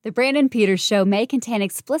The Brandon Peters Show may contain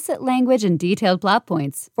explicit language and detailed plot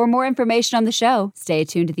points. For more information on the show, stay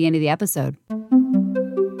tuned to the end of the episode.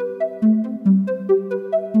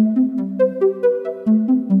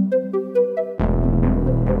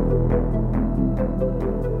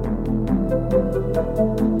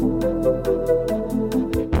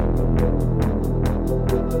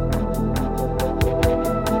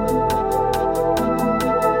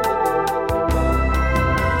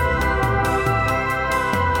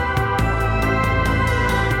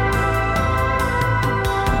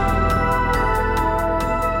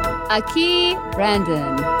 Aki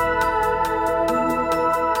Brandon.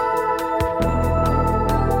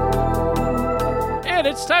 And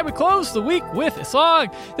it's time to close the week with a song.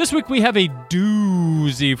 This week we have a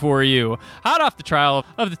doozy for you. Hot off the trial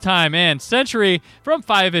of the time and century from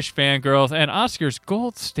Five-ish Fangirls and Oscar's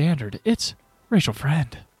gold standard. It's Rachel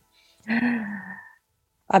Frend.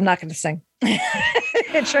 I'm not going to sing.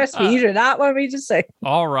 Trust me, you do not want me to sing.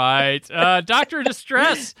 All right. Dr.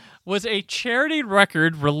 Distress was a charity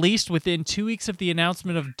record released within 2 weeks of the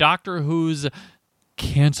announcement of Doctor Who's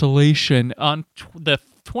cancellation on the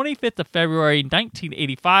 25th of February,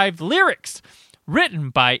 1985. Lyrics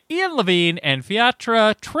written by Ian Levine and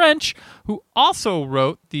Fiatra Trench, who also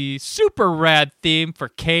wrote the super rad theme for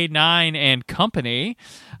K9 and Company.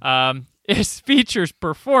 It features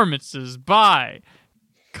performances by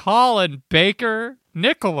Colin Baker,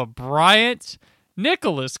 Nicola Bryant,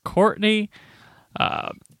 Nicholas Courtney,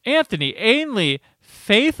 Anthony Ainley,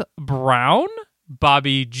 Faith Brown,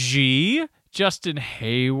 Bobby G, Justin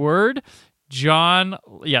Hayward, Justin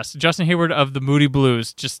Hayward of the Moody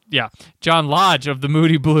Blues. John Lodge of the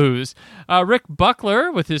Moody Blues. Rick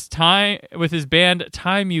Buckler with his band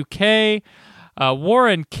Time UK,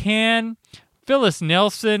 Warren Cann, Phyllis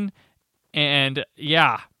Nelson, and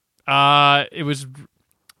it was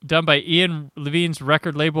done by Ian Levine's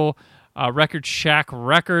record label, Record Shack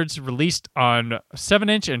Records, released on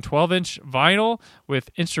 7-inch and 12-inch vinyl with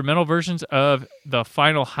instrumental versions of the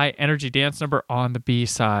final high energy dance number on the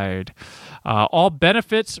B-side. All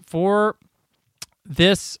benefits for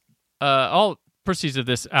this, all proceeds of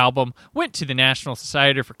this album went to the National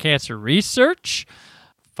Society for Cancer Research.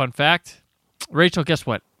 Fun fact, Rachel, guess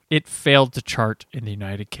what? It failed to chart in the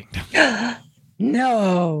United Kingdom.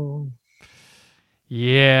 No.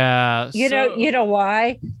 Yeah. You know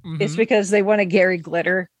why? Mm-hmm. It's because they wanted Gary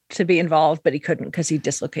Glitter to be involved, but he couldn't because he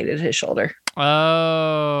dislocated his shoulder.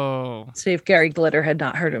 Oh. See, if Gary Glitter had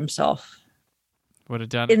not hurt himself, would have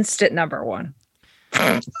done it. Instant number one.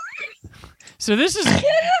 So this is...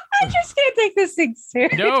 I just can't take this thing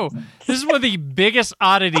serious. No, this is one of the biggest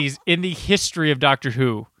oddities in the history of Doctor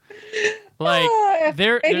Who. Like, and you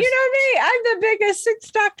know me, I'm the biggest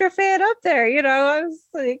Sixth Doctor fan up there. I was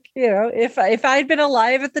like, if I'd been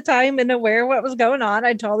alive at the time and aware what was going on,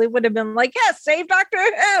 I totally would have been like, yes, save Doctor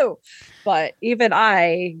Who. But even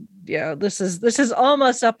I, this is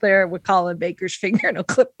almost up there with Colin Baker's fingernail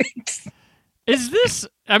clippings. Is this?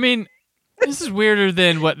 I mean, this is weirder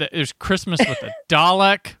than what there's Christmas with a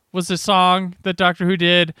Dalek was a song that Doctor Who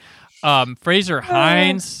did. Fraser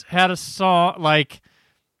Hines had a song like.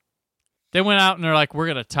 They went out and they're like, we're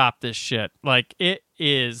going to top this shit. Like,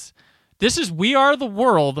 this is We Are the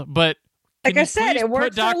World, but like I said, it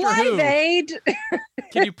worked for Live Aid.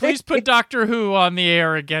 Can you please put Doctor Who on the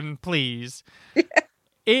air again, please? Yeah.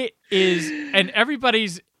 It is, and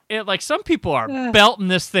everybody's, some people are belting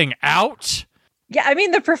this thing out. Yeah, I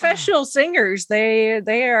mean, the professional singers, they're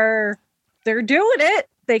doing it.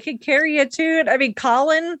 They can carry a tune. I mean,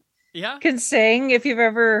 Colin can sing. If you've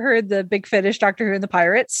ever heard the Big Finish Doctor Who and the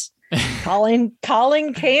Pirates. Colin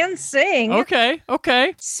can sing. Okay.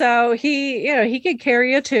 So he could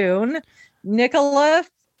carry a tune. Nicola,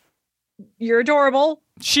 you're adorable.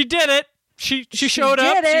 She did it. She showed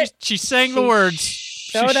up. She sang the words.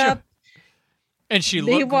 Showed up. And she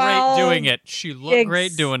looked great doing it. She looked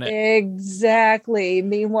great doing it. Exactly.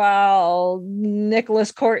 Meanwhile,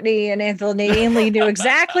 Nicholas Courtney and Anthony Ainley knew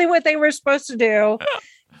exactly what they were supposed to do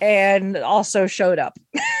and also showed up.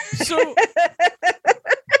 So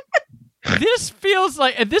this feels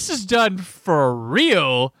like, and this is done for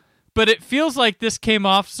real, but it feels like this came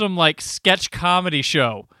off some sketch comedy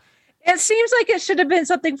show. It seems like it should have been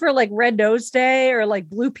something for Red Nose Day or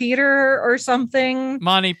Blue Peter or something.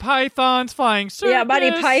 Monty Python's Flying Circus. Yeah,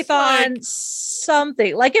 Monty Python,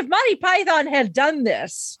 something. If Monty Python had done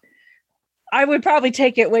this, I would probably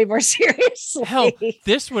take it way more seriously. Hell,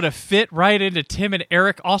 this would have fit right into Tim and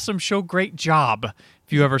Eric Awesome Show Great Job.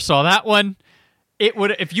 If you ever saw that one, it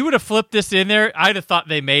would. If you would have flipped this in there, I'd have thought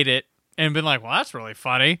they made it and been like, well, that's really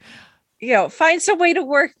funny. Find some way to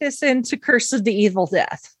work this into Curse of the Evil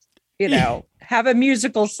Death. have a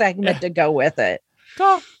musical segment to go with it.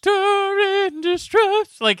 Doctor in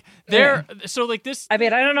distress. Like they're so like this. I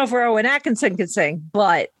mean, I don't know if Rowan Atkinson can sing,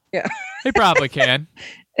 but yeah, he probably can.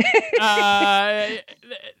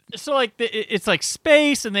 So like it's like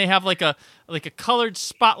space, and they have like a colored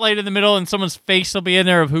spotlight in the middle, and someone's face will be in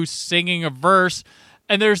there of who's singing a verse.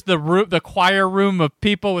 And there's the choir room of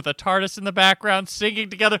people with a TARDIS in the background singing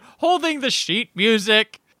together, holding the sheet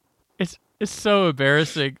music. It's so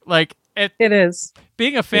embarrassing. Like it is.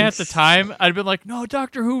 Being a fan at the time, I'd been like, no,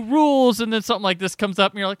 Doctor Who rules. And then something like this comes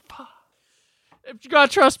up and you're like, you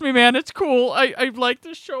gotta trust me, man. It's cool. I like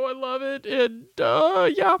this show. I love it. And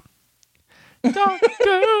yeah.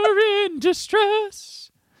 Doctor in distress.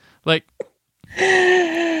 Like,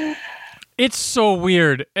 it's so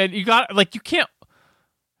weird. And you got, like, you can't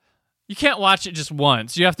watch it just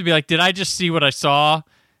once. You have to be like, did I just see what I saw?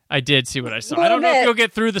 I did see what I saw. I don't know if you'll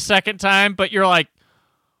get through the second time, but you're like,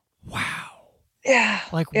 wow. Yeah.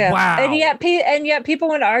 Like, wow. And yet people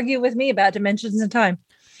want to argue with me about dimensions and time.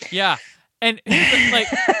 Yeah. And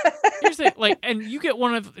here's the, like, and you get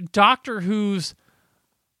one of Doctor Who's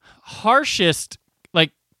harshest,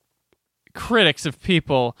 like, critics of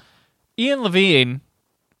people, Ian Levine,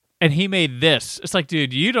 and he made this. It's like,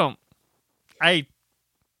 dude, you don't, I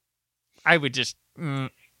would just, he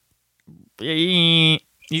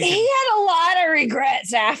had a lot of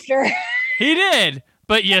regrets after. He did.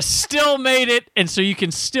 But you still made it, and so you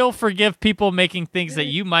can still forgive people making things that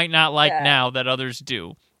you might not like now that others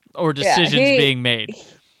do, or decisions being made.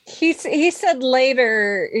 He said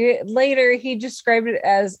later he described it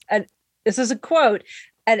as, this is a quote,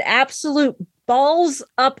 an absolute balls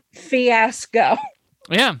up fiasco.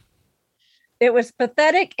 Yeah. It was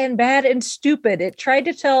pathetic and bad and stupid. It tried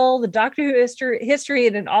to tell the Doctor Who history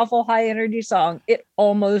in an awful high energy song. It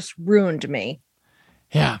almost ruined me.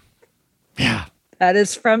 Yeah. Yeah. That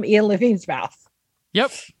is from Ian Levine's mouth.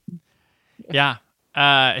 Yep. Yeah.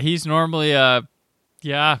 He's normally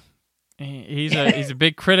he's a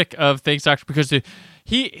big critic of things, Doctor, because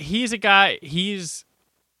he's a guy.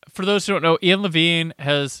 For those who don't know, Ian Levine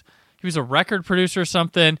he was a record producer or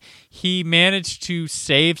something. He managed to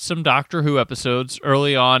save some Doctor Who episodes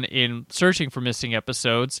early on in searching for missing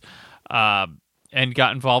episodes, and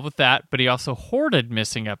got involved with that. But he also hoarded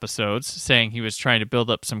missing episodes, saying he was trying to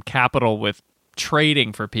build up some capital with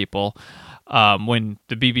trading for people. When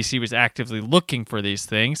the BBC was actively looking for these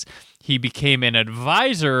things, he became an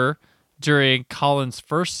advisor during Colin's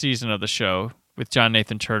first season of the show with John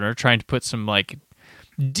Nathan Turner, trying to put some like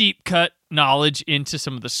deep cut knowledge into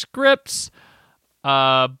some of the scripts.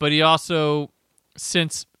 But he also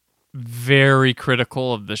since very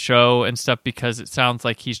critical of the show and stuff, because it sounds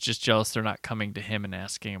like he's just jealous they're not coming to him and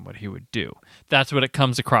asking him what he would do. That's what it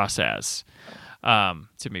comes across as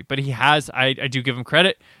to me. But he has, I do give him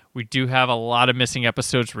credit. We do have a lot of missing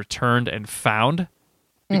episodes returned and found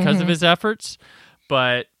because of his efforts,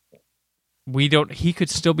 but he could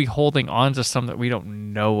still be holding on to some that we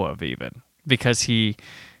don't know of, even because he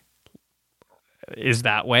is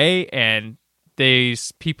that way. And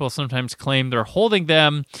these people sometimes claim they're holding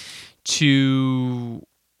them to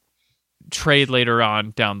trade later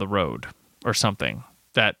on down the road or something.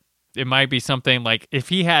 That it might be something like, if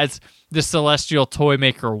he has the Celestial Toy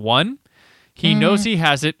Maker 1, he knows he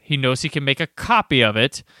has it. He knows he can make a copy of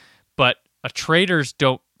it, but traders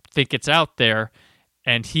don't think it's out there,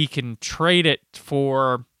 and he can trade it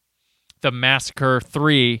for the Massacre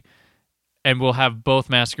 3, and we'll have both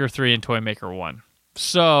Massacre 3 and Toy Maker 1.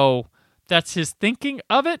 So that's his thinking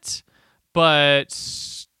of it, but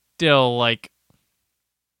still, like,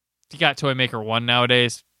 you got Toy Maker 1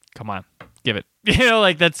 nowadays, come on, give it.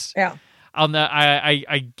 Like, that's... Yeah.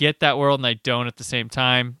 I get that world, and I don't at the same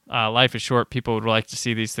time. Life is short. People would like to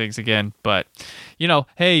see these things again. But,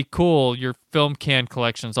 hey, cool, your film can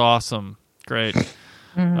collection's awesome. Great.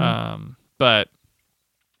 But,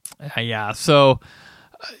 yeah, so...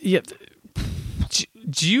 yeah.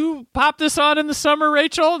 Do you pop this on in the summer,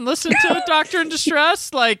 Rachel, and listen to Doctor in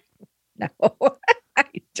Distress? Like, no, I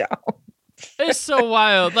don't. It's so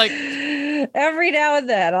wild. Like, every now and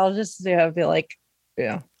then, I'll just be like,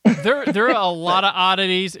 yeah. There are a lot of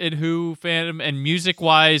oddities in Who fandom, and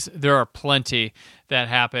music-wise, there are plenty that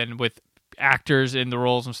happen with actors in the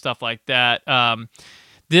roles and stuff like that.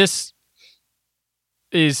 This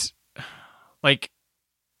is like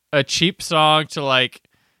a cheap song to like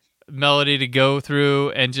melody to go through,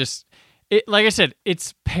 and just it. Like I said,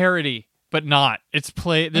 it's parody, but not. It's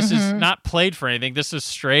play. This is not played for anything. This is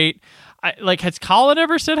straight. Has Colin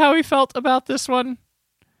ever said how he felt about this one?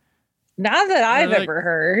 Not that I've ever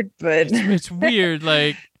heard, but it's weird.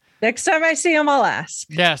 Like, next time I see him, I'll ask.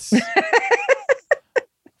 Yes.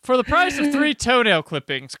 For the price of 3 toenail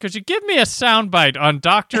clippings, could you give me a soundbite on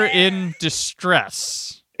Doctor in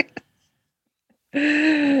Distress?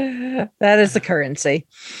 That is the currency.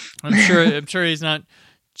 I'm sure he's not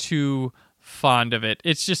too fond of it.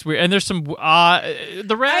 It's just weird. And there's some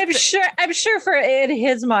the rap. I'm sure for in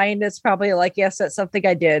his mind, it's probably like, yes, that's something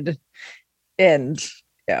I did, and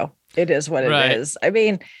it is what it is. I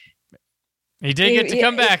mean, he did get to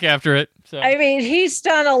come back after it. So. I mean, he's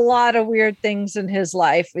done a lot of weird things in his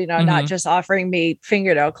life, not just offering me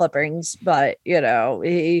fingernail clippings, but,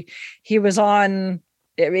 he was on,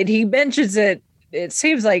 I mean, he mentions it. It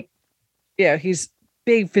seems like, he's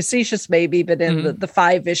being facetious maybe, but in the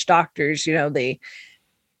 5-ish Doctors, the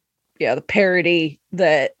parody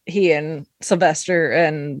that he and Sylvester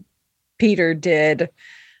and Peter did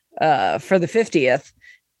for the 50th.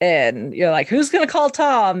 And you're like, who's going to call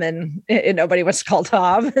Tom? And nobody wants to call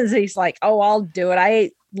Tom. And he's like, oh, I'll do it. I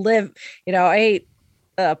ate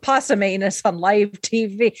possum anus on live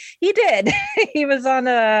TV. He did. He was on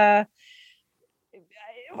I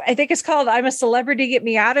think it's called I'm a Celebrity, Get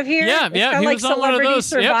Me Out of Here. Yeah. He like was on one of those.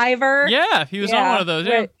 Survivor. Yep. Yeah, he was on one of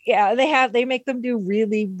those. Yeah. They make them do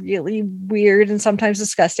really, really weird and sometimes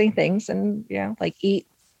disgusting things, and like eat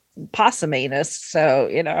possum anus. So,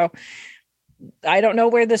 I don't know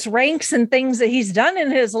where this ranks in things that he's done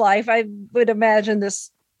in his life. I would imagine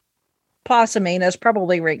this possum anus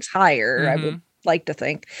probably ranks higher. I would like to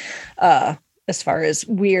think, as far as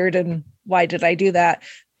weird and why did I do that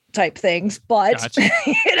type things. But, gotcha.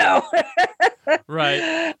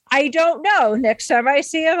 Right. I don't know. Next time I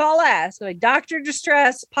see him, I'll ask. Like, Dr.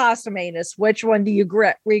 Distress, possum anus, which one do you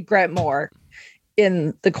regret more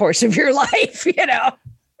in the course of your life? Speaking of,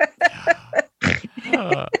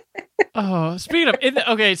 so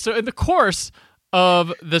in the course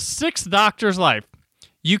of the 6th Doctor's life,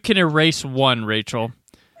 you can erase one, Rachel.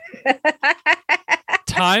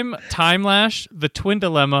 Time Lash, The Twin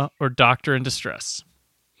Dilemma, or Doctor in Distress.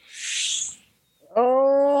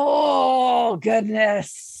 Oh,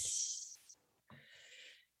 goodness.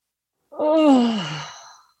 Oh.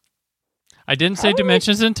 I didn't say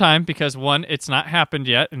Dimensions in Time because 1, it's not happened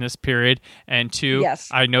yet in this period, and 2, yes.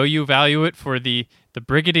 I know you value it for the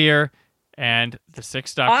Brigadier and the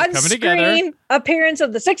 6th Doctor coming together. On-screen appearance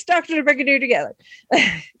of the 6th Doctor and Brigadier together.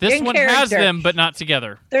 This one has them, but not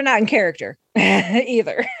together. They're not in character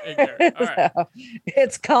either. All right. So,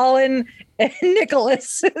 it's Colin and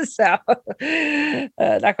Nicholas. So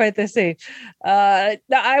not quite the same. No,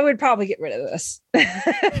 I would probably get rid of this.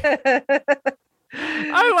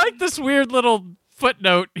 I like this weird little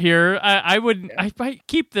footnote here. I might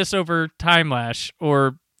keep this over Time Lash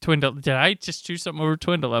or Twin Dilemma. Did I just choose something over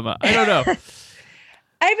Twin Dilemma? I don't know.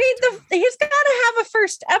 I mean, he's got to have a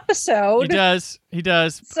first episode. He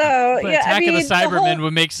does. So, but Attack of the Cybermen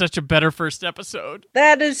would make such a better first episode.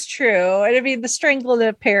 That is true. And I mean, the Strangling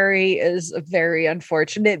of Perry is very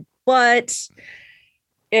unfortunate, but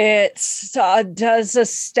it does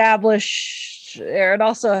establish, and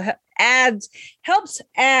also helps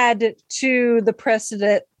add to the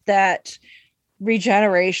precedent that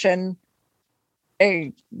regeneration,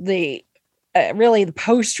 the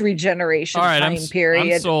post-regeneration time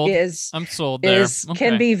period I'm sold there.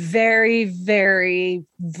 Can be very, very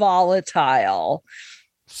volatile.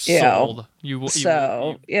 Sold. And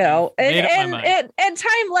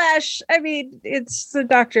Time Lash, I mean, it's the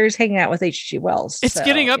Doctor's hanging out with H.G. Wells. It's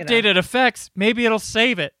getting updated effects. Maybe it'll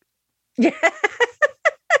save it. Yeah.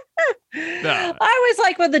 No. I always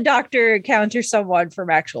like when the Doctor encounters someone from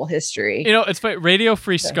actual history. It's funny. Radio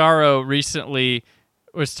Free Scaro recently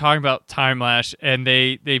was talking about Time Lash, and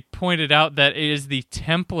they pointed out that it is the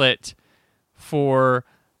template for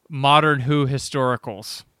modern Who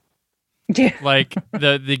historicals. Yeah. Like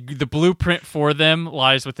the blueprint for them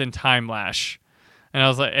lies within Time Lash. And I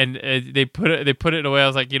was like, and they put it away. I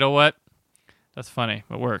was like, you know what? That's funny.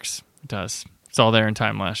 It works. It does. It's all there in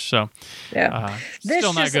Time Lash. So, yeah,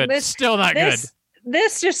 still not good. This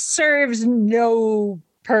just serves no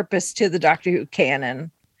purpose to the Doctor Who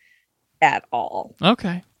canon at all.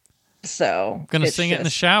 Okay. So I'm gonna sing it in the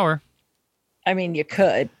shower. I mean, you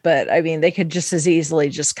could, but I mean, they could just as easily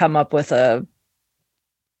just come up with a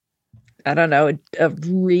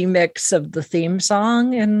remix of the theme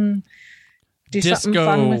song and do something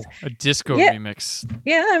fun with a disco remix.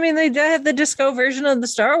 Yeah, I mean, they have the disco version of the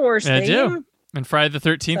Star Wars theme. They do. And Friday the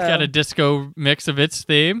 13th got a disco mix of its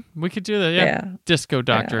theme. We could do that. Yeah. Disco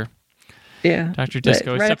Doctor. Yeah. Dr.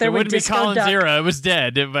 Disco. Except it wouldn't be Colin's era. It was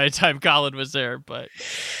dead by the time Colin was there. But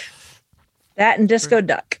that and Disco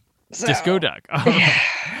Duck. So. Disco Duck.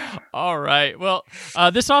 All right. Well,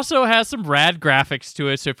 this also has some rad graphics to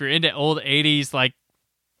it. So if you're into old 80s, like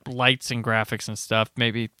lights and graphics and stuff,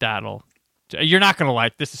 maybe that'll. You're not gonna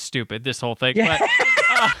like this. Is stupid. This whole thing. Yeah. But,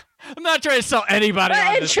 I'm not trying to sell anybody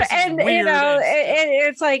on this. This is weird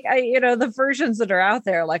it's like the versions that are out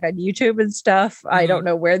there, like on YouTube and stuff. Mm-hmm. I don't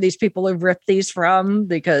know where these people have ripped these from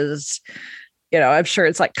because, I'm sure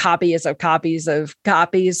it's like copies of copies,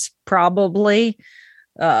 probably.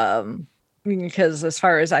 Because as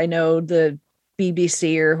far as I know, the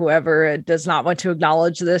BBC or whoever does not want to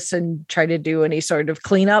acknowledge this and try to do any sort of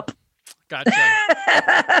cleanup. Gotcha.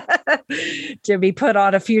 To be put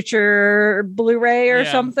on a future Blu-ray or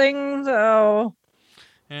something. So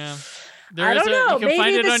yeah, I don't know. You can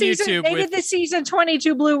find it on YouTube. Maybe the season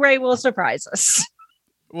 22 Blu-ray will surprise us.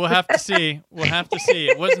 We'll have to see.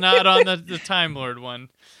 It was not on the Time Lord one.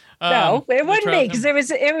 No, it wouldn't be because it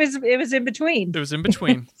was in between. It was in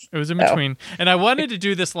between. And I wanted to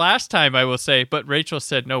do this last time, I will say, but Rachel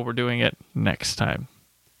said no. We're doing it next time.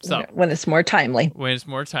 So when it's more timely.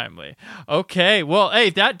 Okay. Well, hey,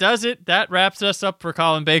 that does it. That wraps us up for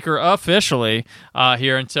Colin Baker officially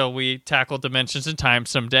here until we tackle Dimensions in Time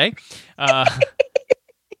someday. I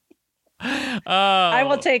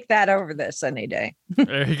will take that over this any day.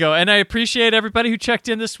 There you go. And I appreciate everybody who checked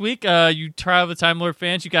in this week. You Trial of the Time Lord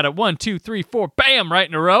fans, you got it 1, 2, 3, 4, bam, right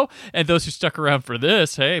in a row. And those who stuck around for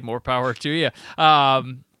this, hey, more power to you.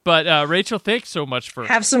 But Rachel, thanks so much for...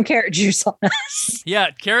 Have some carrot juice on us. Yeah,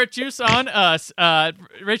 carrot juice on us.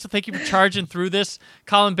 Rachel, thank you for charging through this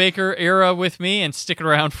Colin Baker era with me and sticking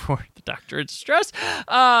around for the Doctor in Distress.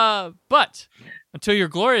 But until your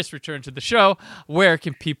glorious return to the show, where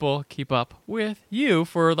can people keep up with you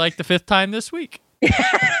for like the 5th time this week?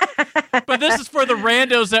 But this is for the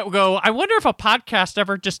randos that go, I wonder if a podcast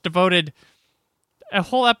ever just devoted a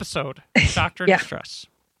whole episode to Doctor in Distress.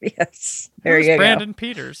 Yes. There you go. Brandon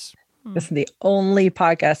Peters. This is the only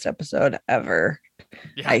podcast episode ever,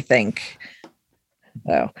 I think.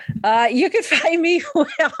 So you can find me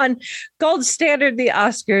on Gold Standard, the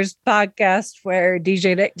Oscars podcast, where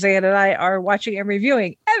DJ Nick, Zan, and I are watching and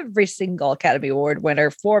reviewing every single Academy Award winner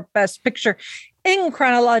for Best Picture in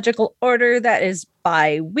chronological order. That is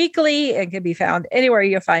bi-weekly and can be found anywhere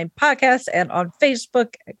you find podcasts and on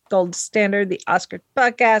Facebook at Gold Standard, the Oscars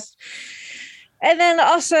podcast. And then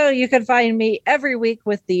also you can find me every week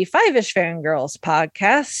with the Five-ish Fangirls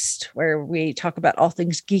podcast, where we talk about all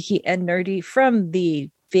things geeky and nerdy from the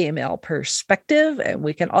female perspective. And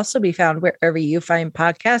we can also be found wherever you find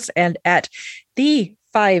podcasts and at the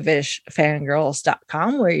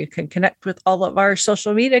fiveishfangirls.com, where you can connect with all of our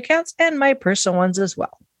social media accounts and my personal ones as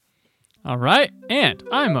well. All right. And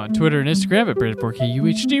I'm on Twitter and Instagram at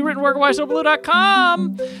BrandonPorkyUHD, written work at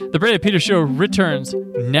WhySoBlue.com. The Brandon Peters Show returns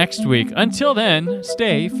next week. Until then,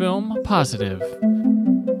 stay film positive.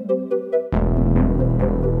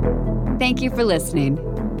 Thank you for listening.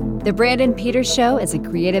 The Brandon Peters Show is a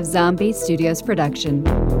Creative Zombie Studios production.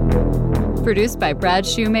 Produced by Brad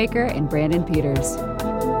Shoemaker and Brandon Peters.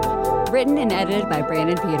 Written and edited by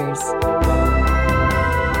Brandon Peters.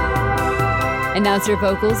 Announcer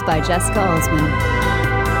vocals by Jessica Alsman.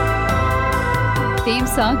 Theme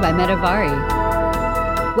song by Metavari.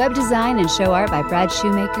 Web design and show art by Brad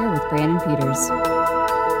Shoemaker with Brandon Peters.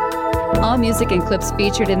 All music and clips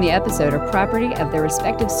featured in the episode are property of their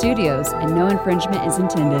respective studios, and no infringement is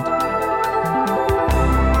intended.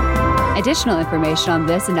 Additional information on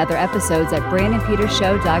this and other episodes at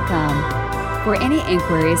BrandonPetersShow.com. For any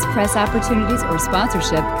inquiries, press opportunities, or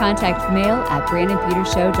sponsorship, contact mail at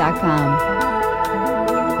BrandonPetersShow.com.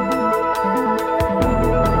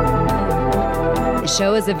 The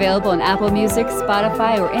show is available on Apple Music,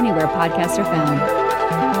 Spotify, or anywhere podcasts are found.